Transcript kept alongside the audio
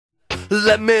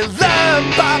Let me learn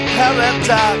by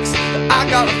paradox that I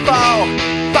gotta fall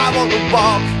if I want to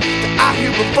walk. That I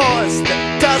hear a voice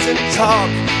that doesn't talk,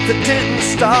 that didn't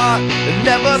start and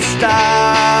never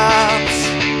stops.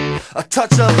 A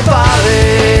touch of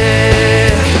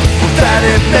folly, well, that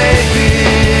it may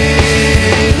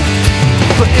be,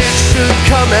 but it should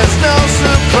come as no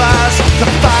surprise to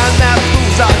find that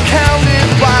fools are counted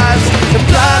wise and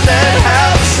blind and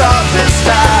have the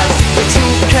sharpest eyes. The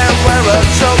truth can wear a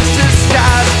joke's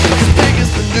disguise, 'cause big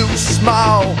is the new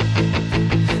small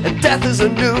and death is a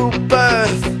new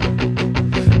birth.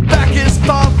 Back is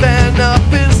forth and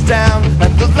up is down,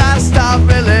 and the last star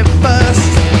really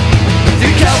burst.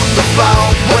 You go the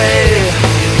wrong way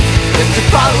if you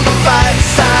follow the right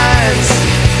signs.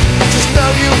 Just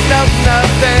know you know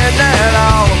nothing at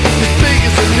all. As big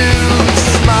as the new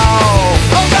small.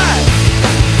 Alright,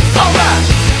 alright.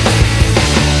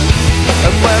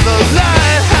 And where the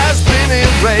line has been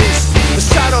erased, the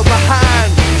shadow behind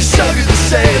can show you the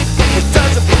shape. It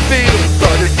doesn't reveal,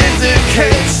 but it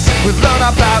indicates we learn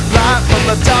about life from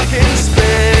the dark in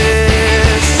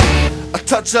space. A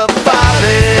touch of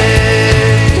folly,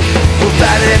 well,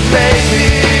 that it may be,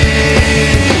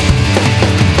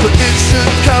 but it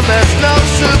should come as no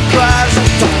surprise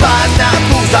to find out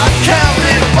fools are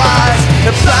counted wise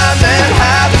and blind men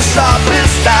have the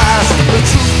sharpest eyes. The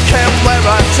truth can wear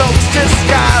a joke's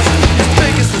disguise. As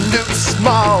big as the new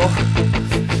small,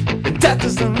 and death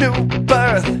is the new